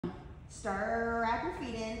Wrap your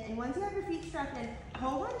feet in, and once you have your feet strapped in,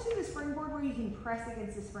 hold on to the springboard where you can press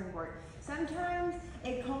against the springboard. Sometimes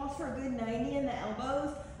it calls for a good 90 in the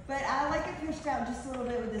elbows, but I like it pushed out just a little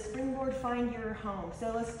bit with the springboard. Find your home.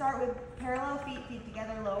 So let's start with parallel feet, feet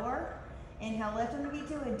together, lower. Inhale, lift on the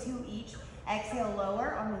V2 and 2 each. Exhale,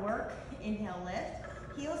 lower on the work. Inhale, lift.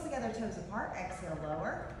 Heels together, toes apart. Exhale,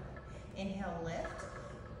 lower. Inhale, lift.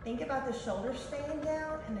 Think about the shoulders staying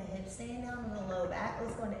down and the hips staying down and the low back.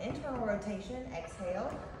 Let's go into internal rotation.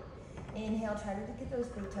 Exhale. Inhale, try to get those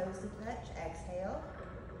big toes to touch. Exhale.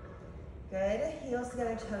 Good. Heels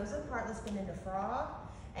together, toes apart. Let's bend into frog.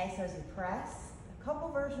 Exhale as you press. A couple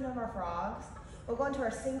versions of our frogs. We'll go into our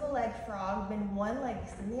single leg frog. Bend one leg,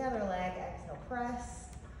 extend the other leg. Exhale, press.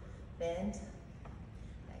 Bend.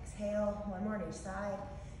 Exhale. One more on each side.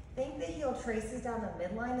 Think the heel traces down the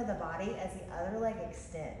midline of the body as the other leg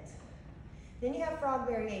extends. Then you have frog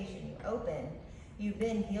variation. You open, you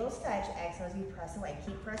bend, heels touch, exhale as you press away.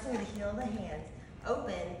 Keep pressing with the heel of the hands.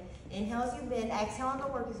 Open, inhale as you bend, exhale on the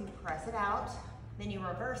work as you press it out. Then you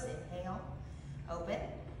reverse, inhale, open,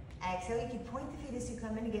 exhale. You can point the feet as you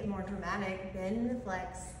come in to get more dramatic. Bend and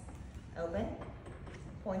flex, open.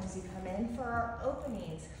 Point as you come in for our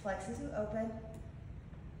openings. Flex as you open,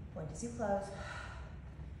 point as you close.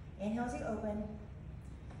 Inhale as you open,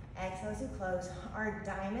 exhale as you close. Our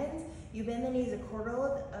diamonds, you bend the knees a quarter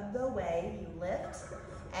of the way, you lift.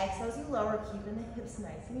 Exhale as you lower, keeping the hips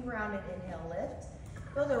nice and rounded. Inhale, lift.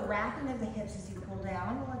 Feel the wrapping of the hips as you pull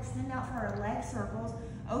down. We'll extend out for our leg circles.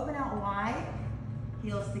 Open out wide,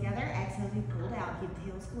 heels together. Exhale as you pull down, keep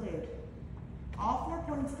the heels glued. All 4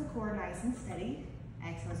 points of the core nice and steady.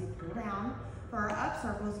 Exhale as you pull down. For our up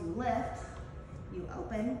circles, you lift, you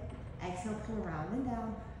open. Exhale, pull around and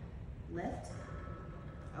down. Lift,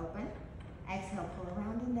 open, exhale, pull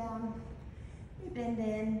around and down. We bend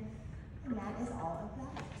in, and that is all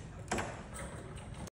of that.